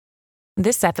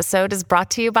This episode is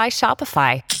brought to you by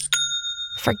Shopify.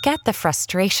 Forget the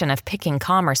frustration of picking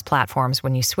commerce platforms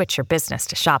when you switch your business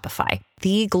to Shopify,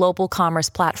 the global commerce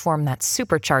platform that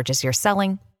supercharges your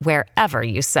selling wherever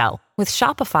you sell. With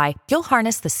Shopify, you'll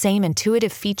harness the same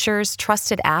intuitive features,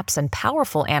 trusted apps, and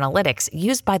powerful analytics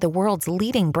used by the world's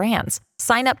leading brands.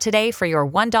 Sign up today for your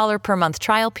 $1 per month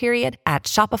trial period at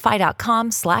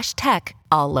shopify.com/tech,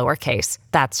 all lowercase.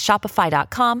 That's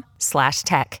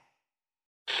shopify.com/tech.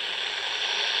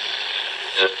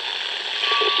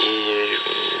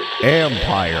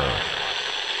 Empire.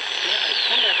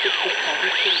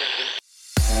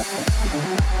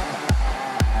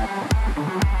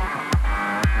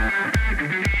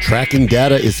 Tracking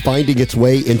data is finding its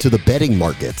way into the betting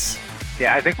markets.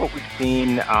 Yeah, I think what we've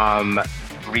seen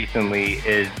recently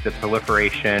is the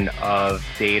proliferation of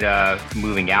data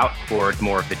moving out towards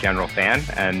more of the general fan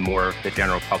and more of the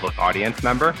general public audience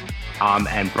member.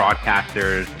 And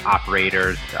broadcasters,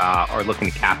 operators are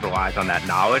looking to capitalize on that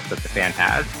knowledge that the fan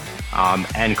has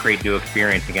and create new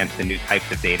experience against the new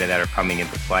types of data that are coming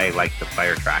into play, like the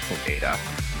player tracking data.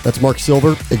 That's Mark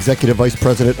Silver, Executive Vice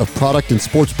President of Product and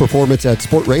Sports Performance at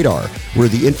Sportradar, where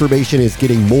the information is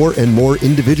getting more and more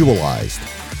individualized.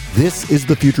 This is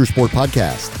the Future Sport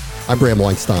Podcast. I'm Bram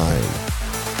Weinstein.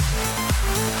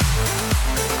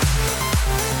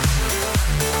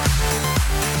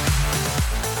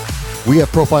 We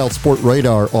have profiled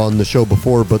Sportradar on the show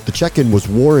before, but the check-in was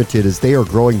warranted as they are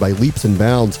growing by leaps and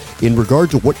bounds in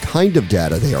regard to what kind of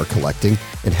data they are collecting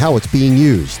and how it's being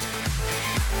used.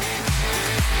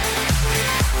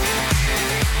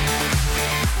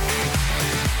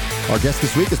 Our guest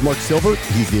this week is Mark Silver.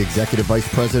 He's the Executive Vice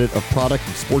President of Product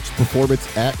and Sports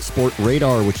Performance at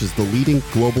Sportradar, which is the leading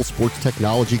global sports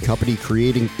technology company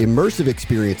creating immersive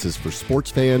experiences for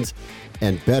sports fans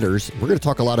and bettors. We're going to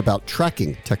talk a lot about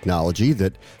tracking technology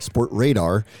that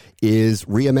Sportradar is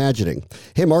reimagining.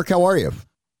 Hey, Mark, how are you?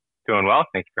 Doing well.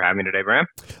 Thanks for having me today, Bram.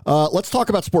 Let's talk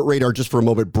about Sportradar just for a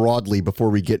moment broadly before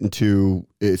we get into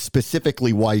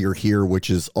specifically why you're here, which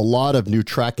is a lot of new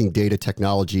tracking data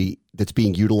technology that's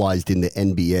being utilized in the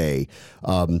NBA.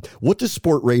 What does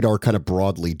Sportradar kind of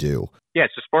broadly do? Yeah,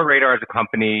 so Sportradar is a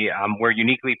company. We're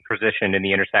uniquely positioned in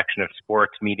the intersection of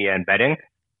sports, media, and betting.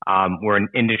 We're an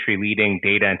industry-leading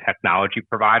data and technology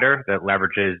provider that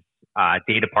leverages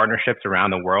data partnerships around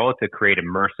the world to create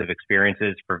immersive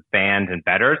experiences for fans and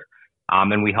bettors.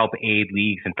 And we help aid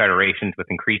leagues and federations with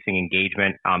increasing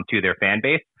engagement to their fan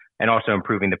base and also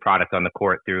improving the product on the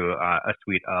court through a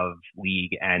suite of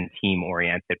league and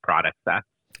team-oriented product sets.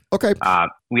 Okay.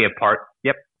 We have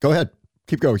Yep. Go ahead.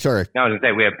 Keep going. Sorry. No, I was going to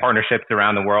say we have partnerships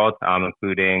around the world,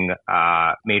 including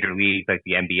major leagues like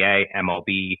the NBA,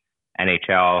 MLB,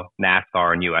 NHL,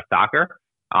 NASCAR, and U.S. Soccer.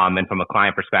 And from a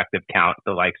client perspective, count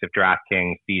the likes of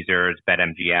DraftKings, Caesars,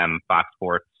 BetMGM, Fox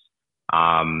Sports,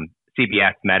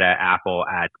 CBS, Meta, Apple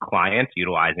as clients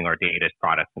utilizing our data,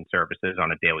 products, and services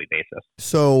on a daily basis.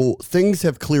 So things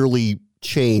have clearly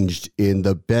changed in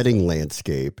the betting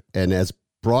landscape. And as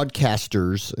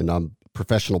broadcasters, and I'm a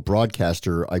professional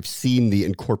broadcaster, I've seen the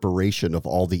incorporation of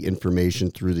all the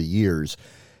information through the years.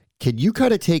 Can you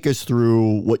kind of take us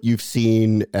through what you've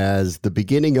seen as the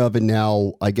beginning of, and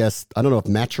now, I guess, I don't know if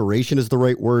maturation is the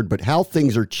right word, but how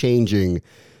things are changing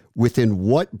within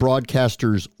what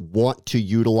broadcasters want to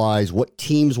utilize, what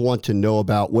teams want to know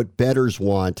about, what bettors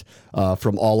want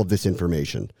from all of this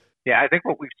information? Yeah, I think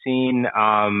what we've seen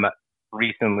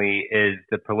recently is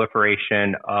the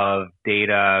proliferation of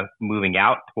data moving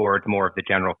out towards more of the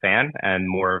general fan and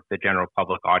more of the general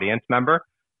public audience member.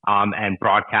 And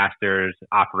broadcasters,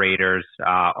 operators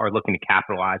are looking to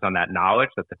capitalize on that knowledge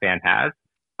that the fan has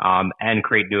and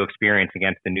create new experience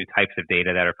against the new types of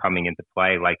data that are coming into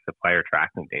play, like the player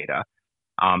tracking data.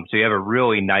 So you have a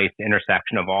really nice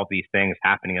intersection of all these things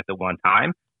happening at the one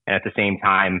time. And at the same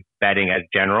time, betting as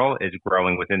general is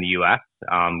growing within the U.S.,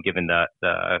 given the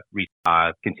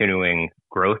continuing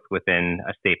growth within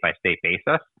a state-by-state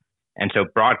basis. And so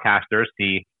broadcasters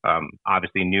see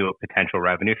obviously new potential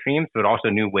revenue streams, but also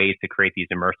new ways to create these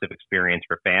immersive experience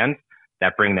for fans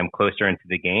that bring them closer into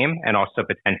the game and also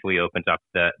potentially opens up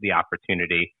the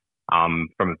opportunity from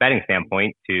a betting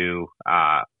standpoint to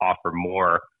offer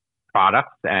more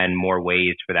products and more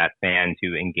ways for that fan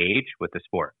to engage with the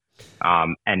sport.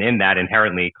 And in that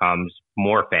inherently comes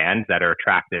more fans that are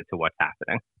attracted to what's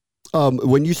happening.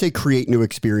 When you say create new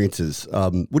experiences,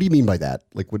 what do you mean by that?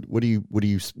 Like, what do you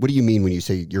mean when you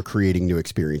say you're creating new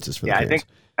experiences for the fans?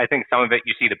 I think some of it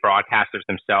you see the broadcasters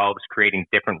themselves creating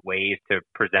different ways to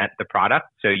present the product.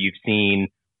 So you've seen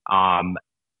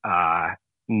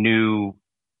new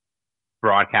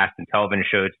broadcast and television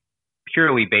shows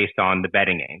purely based on the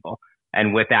betting angle.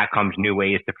 And with that comes new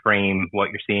ways to frame what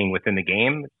you're seeing within the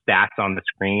game, stats on the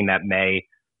screen that may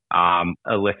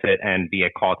elicit and be a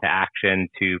call to action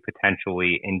to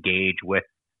potentially engage with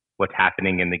what's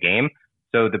happening in the game.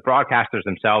 So the broadcasters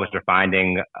themselves are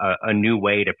finding a new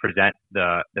way to present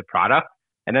the product.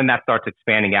 And then that starts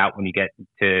expanding out when you get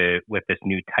to with this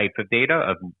new type of data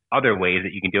of other ways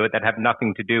that you can do it that have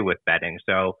nothing to do with betting.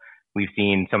 So we've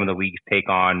seen some of the leagues take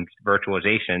on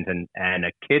virtualizations and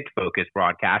a kid-focused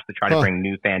broadcast to try to bring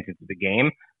new fans into the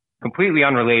game, completely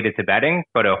unrelated to betting,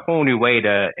 but a whole new way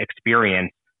to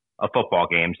experience a football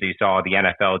game. So you saw the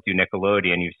NFL do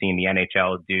Nickelodeon, you've seen the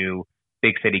NHL do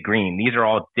Big City Green. These are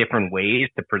all different ways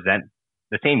to present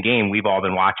the same game we've all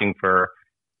been watching for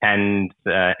tens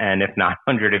and if not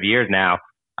hundreds of years now,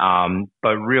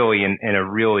 but really in a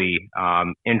really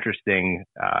interesting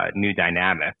new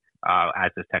dynamic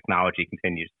as this technology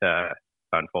continues to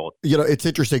unfold. You know, it's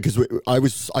interesting because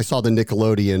I saw the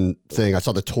Nickelodeon thing. I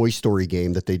saw the Toy Story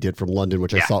game that they did from London,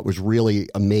 which I thought was really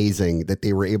amazing that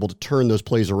they were able to turn those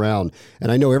plays around.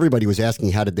 And I know everybody was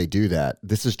asking, how did they do that?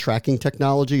 This is tracking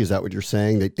technology. Is that what you're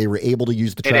saying? That they were able to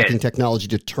use the tracking technology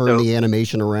to turn the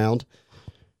animation around?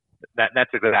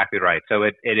 That's exactly right. So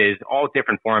it is all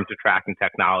different forms of tracking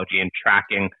technology, and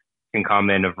tracking can come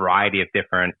in a variety of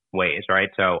different ways, right?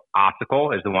 So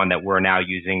optical is the one that we're now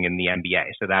using in the NBA.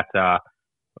 So that's a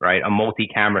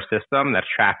multi-camera system that's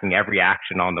tracking every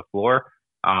action on the floor.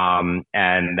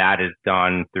 And that is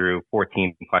done through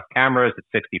 14 plus cameras at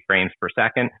 60 frames per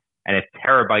second, and it's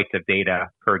terabytes of data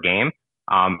per game.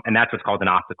 And that's what's called an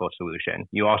optical solution.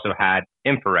 You also had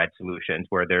infrared solutions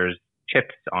where there's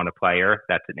chips on a player.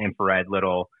 That's an infrared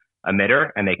little emitter,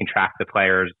 and they can track the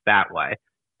players that way.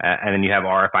 And then you have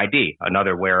RFID,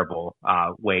 another wearable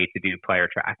way to do player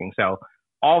tracking. So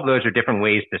all of those are different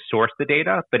ways to source the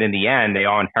data, but in the end, they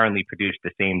all inherently produce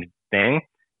the same thing,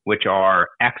 which are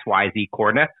XYZ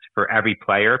coordinates for every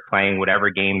player playing whatever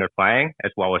game they're playing,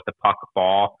 as well as the puck,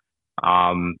 ball,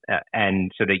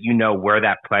 and so that you know where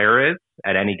that player is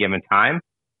at any given time.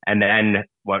 And then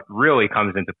what really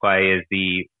comes into play is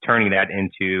the turning that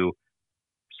into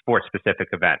sport-specific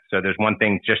events. So there's one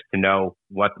thing just to know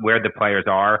where the players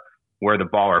are, where the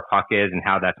ball or puck is, and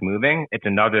how that's moving. It's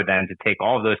another then to take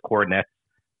all of those coordinates,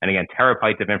 and again,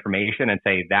 terabytes of information, and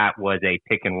say that was a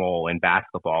pick and roll in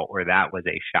basketball, or that was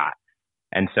a shot.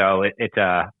 And so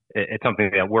it's something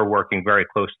that we're working very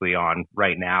closely on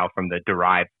right now from the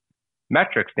derived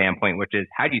metric standpoint, which is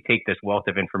how do you take this wealth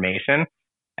of information?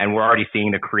 And we're already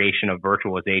seeing the creation of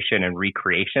virtualization and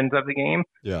recreations of the game,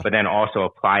 but then also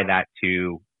apply that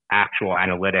to actual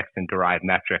analytics and derived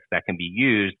metrics that can be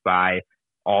used by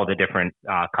all the different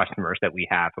customers that we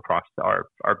have across our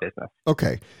business.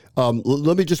 Okay.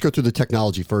 Let me just go through the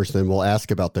technology first, then we'll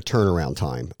ask about the turnaround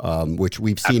time, which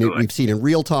we've seen in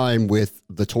real time with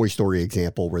the Toy Story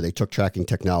example, where they took tracking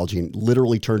technology and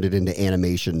literally turned it into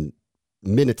animation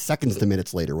seconds to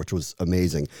minutes later, which was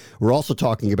amazing. We're also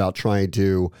talking about trying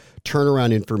to turn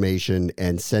around information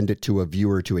and send it to a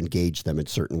viewer to engage them in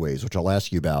certain ways, which I'll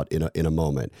ask you about in a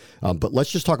moment. But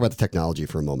let's just talk about the technology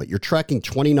for a moment. You're tracking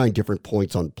 29 different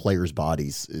points on players'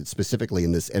 bodies, specifically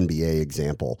in this NBA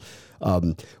example.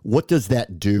 What does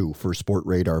that do for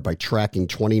Sportradar by tracking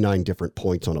 29 different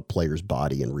points on a player's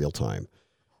body in real time?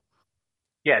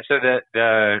 Yeah, so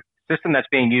the system that's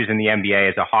being used in the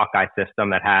NBA is a Hawkeye system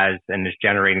that has and is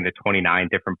generating the 29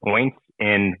 different points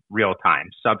in real time,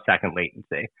 sub-second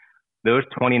latency. Those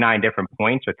 29 different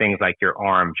points are things like your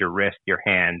arms, your wrists, your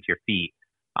hands, your feet,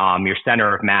 your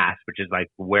center of mass, which is like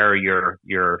where your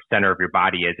center of your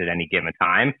body is at any given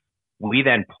time. We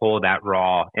then pull that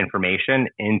raw information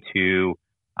into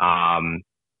an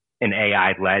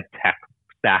AI-led tech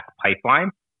stack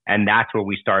pipeline. And that's where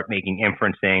we start making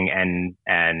inferencing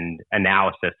and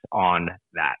analysis on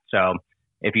that. So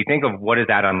if you think of what does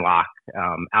that unlock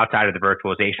outside of the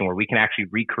virtualization, where we can actually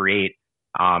recreate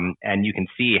and you can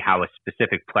see how a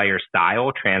specific player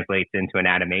style translates into an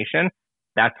animation,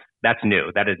 that's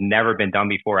new. That has never been done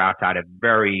before outside of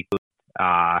very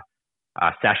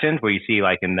sessions where you see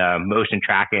like in the motion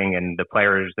tracking and the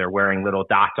players, they're wearing little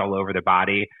dots all over their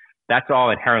body. That's all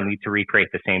inherently to recreate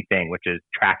the same thing, which is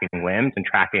tracking limbs and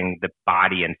tracking the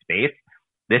body in space.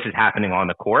 This is happening on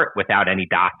the court without any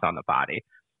dots on the body.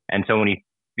 And so when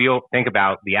you think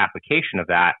about the application of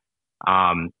that,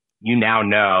 you now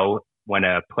know when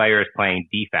a player is playing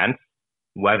defense,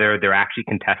 whether they're actually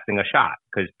contesting a shot.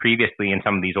 Because previously in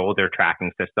some of these older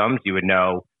tracking systems, you would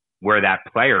know where that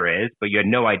player is, but you had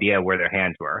no idea where their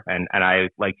hands were. And I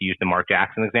like to use the Mark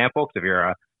Jackson example, because if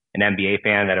you're an NBA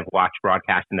fan that have watched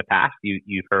broadcast in the past,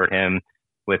 you've heard him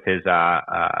with his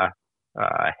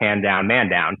hand down, man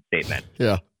down statement.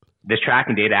 Yeah. This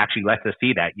tracking data actually lets us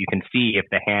see that. You can see if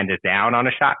the hand is down on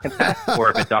a shot contest or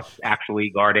if it's up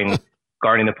actually guarding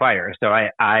the player. So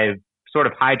I've sort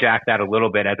of hijacked that a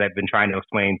little bit as I've been trying to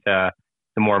explain to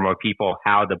more and more people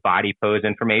how the body pose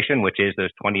information, which is those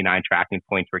 29 tracking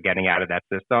points we're getting out of that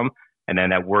system, and then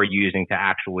that we're using to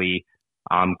actually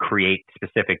create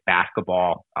specific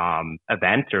basketball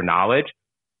events or knowledge.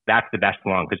 That's the best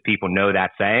one because people know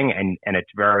that saying, and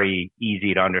it's very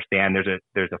easy to understand.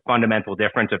 There's a fundamental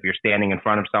difference if you're standing in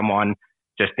front of someone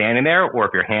just standing there, or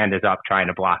if your hand is up trying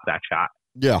to block that shot.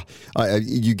 Yeah,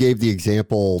 you gave the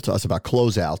example to us about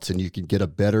closeouts, and you can get a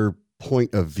better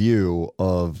point of view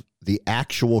of the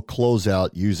actual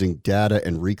closeout using data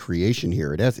and recreation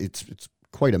here. It's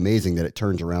quite amazing that it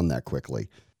turns around that quickly.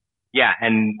 Yeah,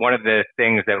 and one of the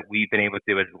things that we've been able to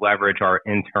do is leverage our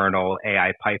internal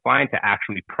AI pipeline to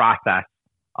actually process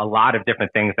a lot of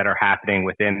different things that are happening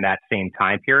within that same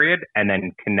time period and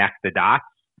then connect the dots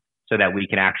so that we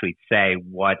can actually say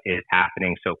what is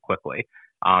happening so quickly.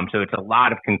 So it's a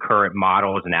lot of concurrent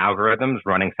models and algorithms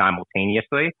running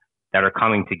simultaneously that are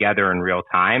coming together in real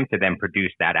time to then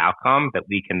produce that outcome that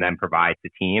we can then provide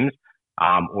to teams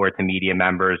or to media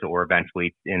members or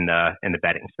eventually in the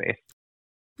betting space.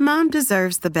 Mom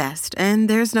deserves the best, and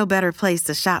there's no better place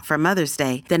to shop for Mother's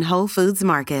Day than Whole Foods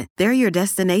Market. They're your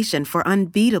destination for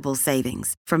unbeatable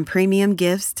savings, from premium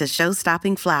gifts to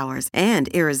show-stopping flowers and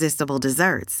irresistible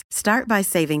desserts. Start by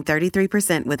saving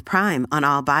 33% with Prime on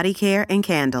all body care and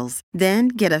candles. Then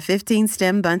get a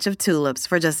 15-stem bunch of tulips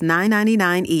for just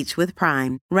 $9.99 each with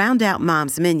Prime. Round out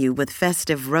Mom's menu with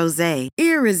festive rosé,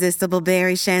 irresistible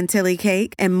berry chantilly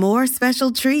cake, and more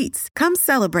special treats. Come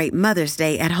celebrate Mother's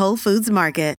Day at Whole Foods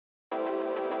Market.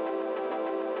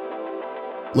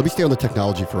 Let me stay on the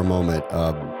technology for a moment.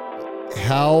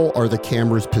 How are the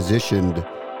cameras positioned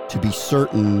to be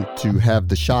certain to have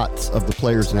the shots of the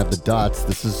players and have the dots?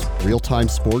 This is real-time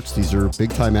sports. These are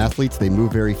big-time athletes. They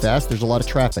move very fast. There's a lot of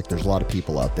traffic. There's a lot of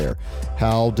people out there.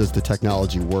 How does the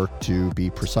technology work to be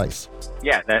precise?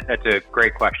 Yeah, that's a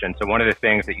great question. So one of the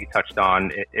things that you touched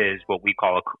on is what we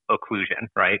call occlusion,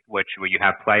 right? Where you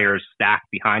have players stacked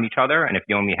behind each other, and if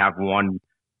you only have one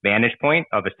vantage point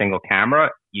of a single camera,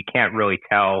 you can't really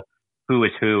tell who is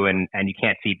who and you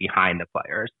can't see behind the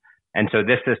players. And so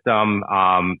this system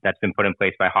that's been put in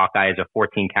place by Hawkeye is a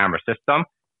 14 camera system,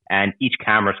 and each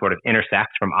camera sort of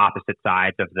intersects from opposite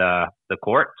sides of the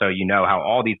court. So you know how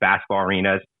all these basketball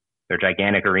arenas, they're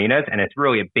gigantic arenas, and it's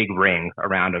really a big ring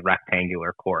around a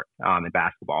rectangular court in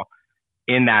basketball.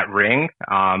 In that ring,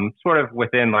 sort of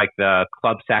within like the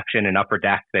club section and upper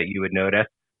deck that you would notice,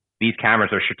 these cameras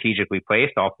are strategically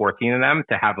placed, all 14 of them,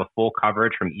 to have a full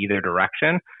coverage from either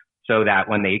direction so that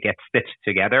when they get stitched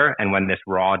together and when this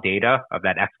raw data of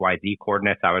that XYZ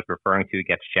coordinates I was referring to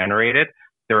gets generated,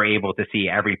 they're able to see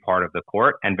every part of the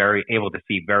court and able to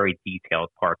see very detailed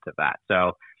parts of that.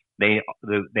 So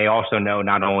they also know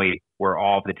not only where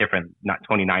all the different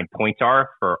 29 points are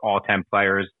for all 10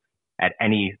 players at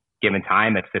any given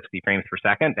time at 60 frames per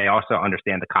second, they also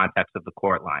understand the context of the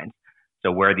court lines.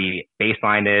 So where the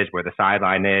baseline is, where the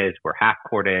sideline is, where half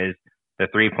court is, the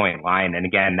 3-point line. And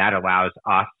again, that allows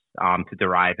us to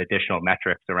derive additional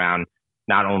metrics around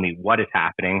not only what is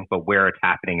happening, but where it's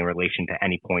happening in relation to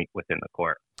any point within the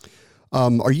court.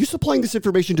 Are you supplying this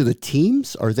information to the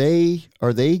teams? Are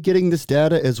they getting this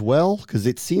data as well? Because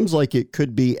it seems like it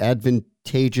could be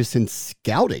advantageous in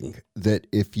scouting that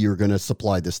if you're going to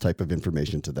supply this type of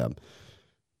information to them.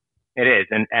 It is.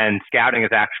 And scouting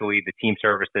is actually the team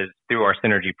services through our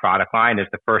Synergy product line is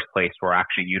the first place we're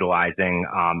actually utilizing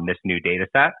this new data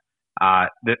set.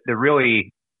 The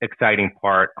really exciting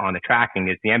part on the tracking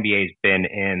is the NBA's been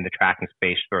in the tracking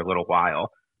space for a little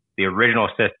while. The original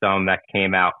system that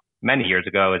came out many years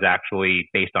ago is actually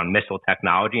based on missile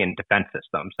technology and defense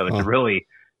systems. So it's a really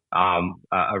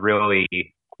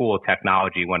cool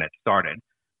technology when it started.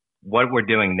 What we're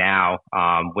doing now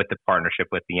with the partnership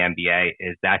with the NBA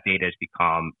is that data has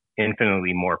become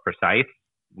infinitely more precise.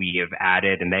 We have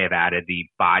added, and they have added, the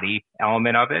body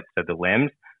element of it, so the limbs,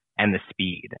 and the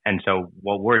speed. And so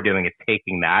what we're doing is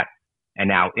taking that and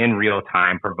now in real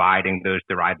time providing those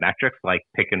derived metrics like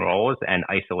pick and rolls and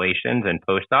isolations and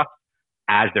post-ups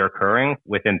as they're occurring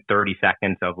within 30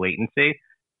 seconds of latency.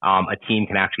 A team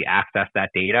can actually access that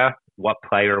data, what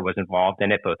player was involved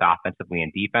in it, both offensively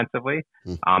and defensively,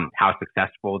 how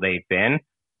successful they've been.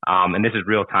 And this is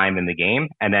real time in the game,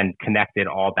 and then connect it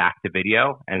all back to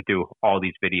video and through all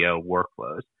these video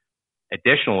workflows.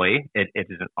 Additionally, it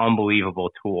is an unbelievable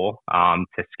tool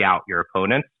to scout your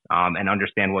opponents and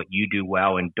understand what you do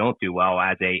well and don't do well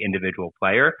as a individual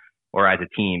player or as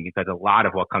a team, because a lot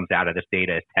of what comes out of this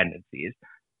data is tendencies.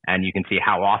 And you can see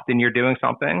how often you're doing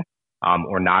something,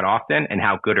 or not often, and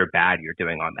how good or bad you're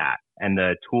doing on that. And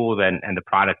the tool and the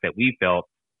product that we've built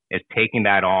is taking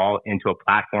that all into a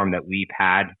platform that we've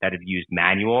had that have used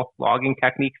manual logging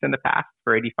techniques in the past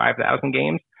for 85,000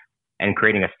 games, and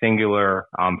creating a singular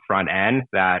front end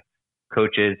that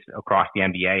coaches across the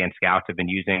NBA and scouts have been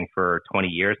using for 20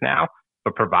 years now,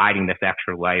 but providing this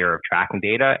extra layer of tracking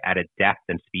data at a depth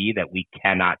and speed that we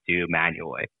cannot do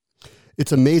manually.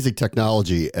 It's amazing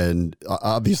technology, and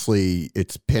obviously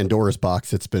it's Pandora's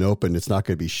box. It's been opened. It's not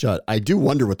going to be shut. I do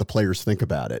wonder what the players think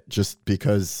about it, just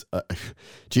because,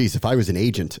 geez, if I was an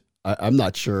agent, I'm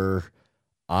not sure.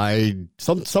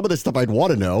 Some of this stuff I'd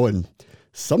want to know, and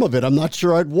some of it I'm not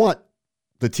sure I'd want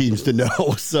the teams to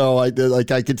know. So I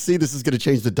could see this is going to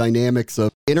change the dynamics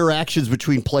of interactions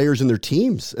between players and their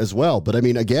teams as well. But I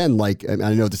mean, again,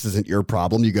 I know this isn't your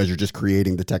problem. You guys are just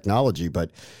creating the technology, but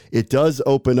it does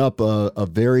open up a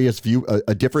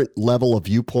different level of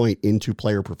viewpoint into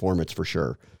player performance for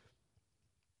sure.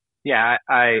 Yeah,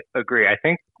 I agree. I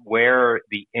think where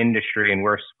the industry and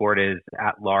where sport is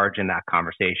at large in that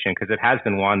conversation, because it has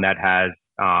been one that has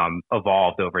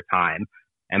evolved over time,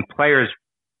 and players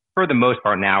for the most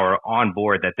part now are on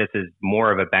board that this is more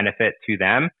of a benefit to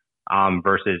them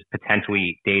versus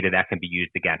potentially data that can be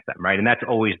used against them, right? And that's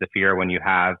always the fear when you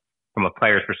have, from a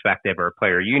player's perspective or a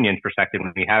player union's perspective,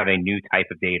 when we have a new type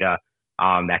of data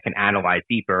that can analyze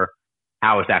deeper,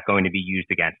 how is that going to be used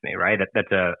against me, right?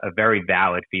 That's a very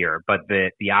valid fear. But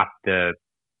the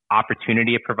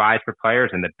opportunity it provides for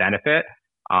players and the benefit,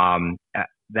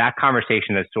 that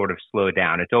conversation has sort of slowed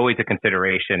down. It's always a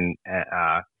consideration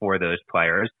for those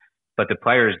players, but the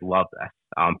players love this.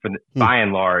 By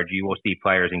and large, you will see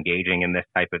players engaging in this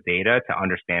type of data to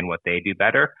understand what they do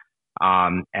better.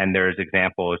 And there's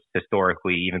examples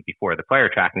historically, even before the player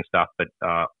tracking stuff, but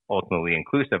ultimately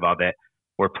inclusive of it,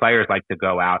 where players like to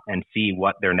go out and see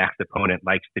what their next opponent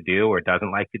likes to do or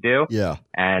doesn't like to do. Yeah.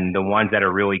 And the ones that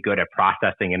are really good at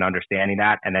processing and understanding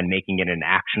that and then making it an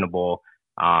actionable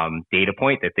data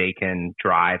point that they can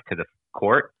drive to the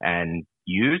court and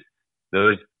use,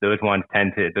 those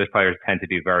players tend to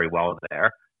do very well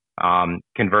there.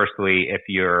 Conversely, if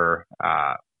you're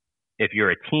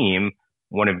a team,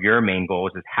 one of your main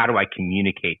goals is how do I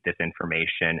communicate this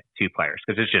information to players?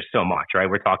 Because it's just so much, right?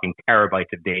 We're talking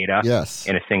terabytes of data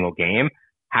in a single game.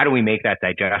 How do we make that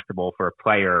digestible for a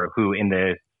player who, in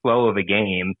the flow of a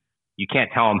game, you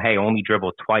can't tell them, hey, only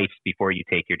dribble twice before you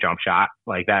take your jump shot.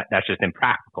 Like that's just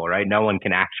impractical, right? No one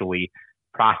can actually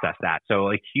process that.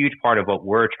 So a huge part of what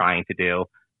we're trying to do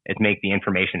is make the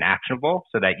information actionable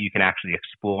so that you can actually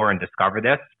explore and discover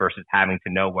this versus having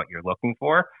to know what you're looking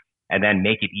for, and then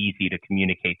make it easy to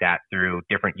communicate that through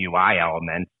different UI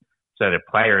elements so that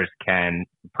player can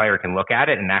look at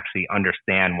it and actually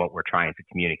understand what we're trying to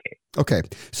communicate. Okay.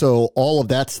 So all of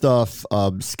that stuff,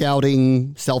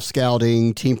 scouting,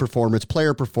 self-scouting, team performance,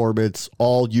 player performance,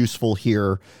 all useful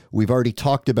here. We've already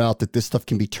talked about that this stuff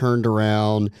can be turned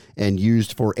around and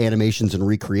used for animations and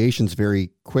recreations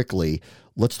very quickly.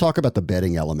 Let's talk about the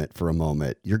betting element for a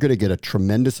moment. You're going to get a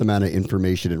tremendous amount of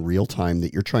information in real time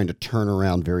that you're trying to turn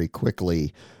around very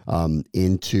quickly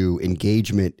into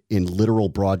engagement in literal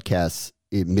broadcasts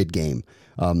in mid-game.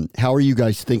 How are you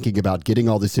guys thinking about getting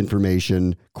all this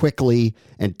information quickly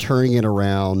and turning it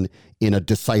around in a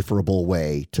decipherable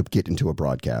way to get into a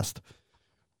broadcast?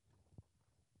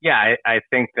 Yeah, I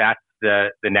think that's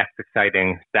the next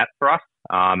exciting step for us.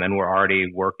 And we're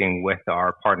already working with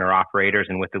our partner operators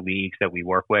and with the leagues that we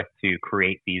work with to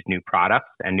create these new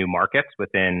products and new markets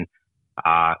within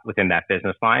that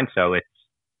business line. So it's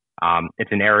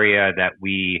an area that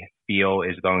we feel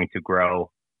is going to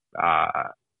grow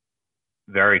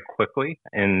very quickly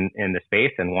in the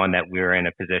space, and one that we're in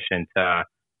a position to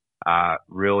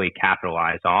really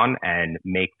capitalize on and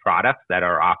make products that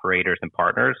our operators and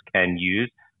partners can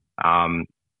use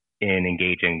in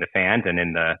engaging the fans and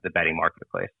in the betting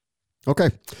marketplace.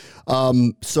 Okay.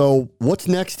 So what's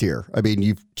next here? I mean,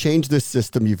 you've changed this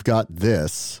system. You've got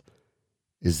this.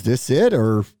 Is this it?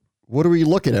 Or what are we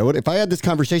looking at? If I had this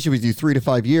conversation with you 3 to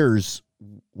 5 years,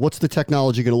 what's the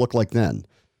technology going to look like then?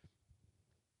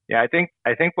 Yeah, I think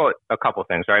a couple of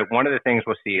things, right? One of the things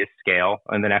we'll see is scale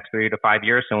in the next 3 to 5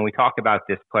 years. So when we talk about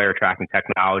this player tracking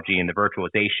technology and the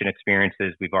virtualization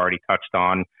experiences we've already touched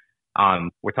on,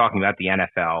 we're talking about the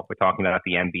NFL, we're talking about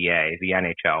the NBA, the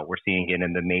NHL. We're seeing it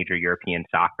in the major European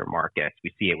soccer markets.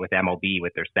 We see it with MLB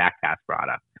with their StatCast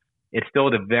product. It's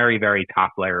still the very, very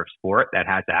top layer of sport that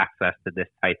has access to this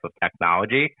type of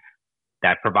technology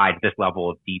that provides this level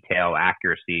of detail,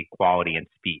 accuracy, quality, and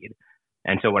speed.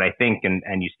 And so what I think, and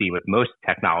you see with most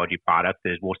technology products,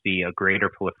 is we'll see a greater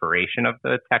proliferation of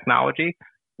the technology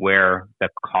where the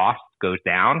cost goes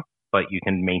down but you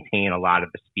can maintain a lot of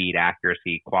the speed,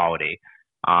 accuracy, quality.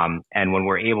 And when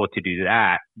we're able to do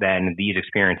that, then these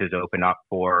experiences open up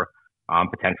for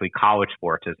potentially college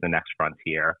sports as the next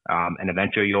frontier. And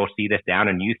eventually you'll see this down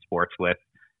in youth sports with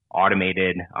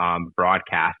automated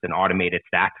broadcast and automated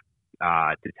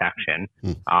stats detection.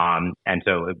 And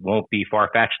so it won't be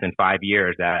far-fetched in 5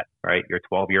 years that, right, your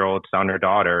 12-year-old son or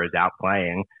daughter is out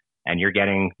playing and you're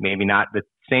getting maybe not the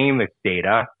same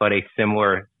data, but a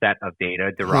similar set of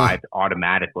data derived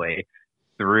automatically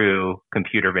through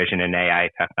computer vision and AI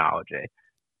technology.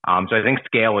 So I think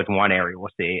scale is one area we'll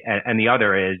see. And the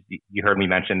other is, you heard me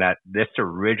mention that this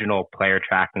original player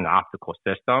tracking optical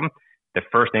system, the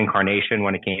first incarnation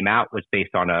when it came out was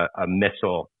based on a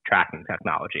missile tracking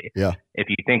technology. Yeah. If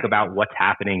you think about what's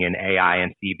happening in AI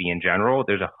and CV in general,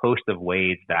 there's a host of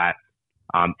ways that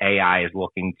AI is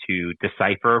looking to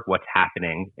decipher what's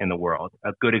happening in the world.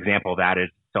 A good example of that is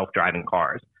self-driving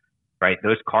cars, right?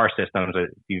 Those car systems, if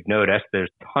you've noticed,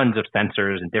 there's tons of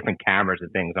sensors and different cameras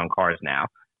and things on cars now.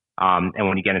 And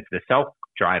when you get into the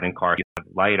self-driving car, you have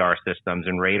LiDAR systems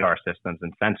and radar systems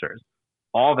and sensors.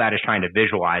 All that is trying to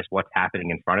visualize what's happening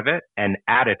in front of it. And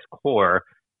at its core,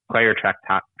 player tracking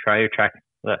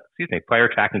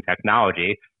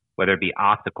technology, whether it be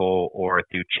optical or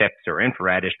through chips or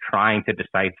infrared, is trying to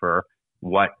decipher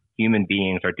what human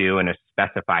beings are doing in a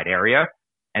specified area.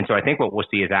 And so I think what we'll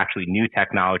see is actually new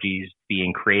technologies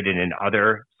being created in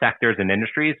other sectors and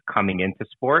industries coming into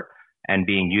sport and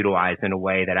being utilized in a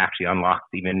way that actually unlocks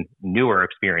even newer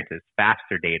experiences,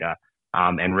 faster data,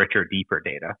 and richer, deeper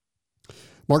data.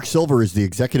 Mark Silver is the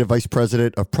Executive Vice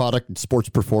President of Product and Sports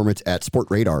Performance at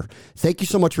Sportradar. Thank you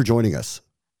so much for joining us.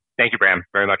 Thank you, Bram.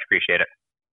 Very much appreciate it.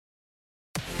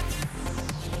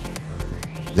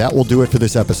 That will do it for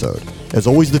this episode. As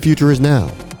always, the future is now.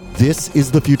 This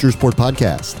is the Future Sport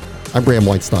Podcast. I'm Bram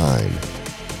Weinstein.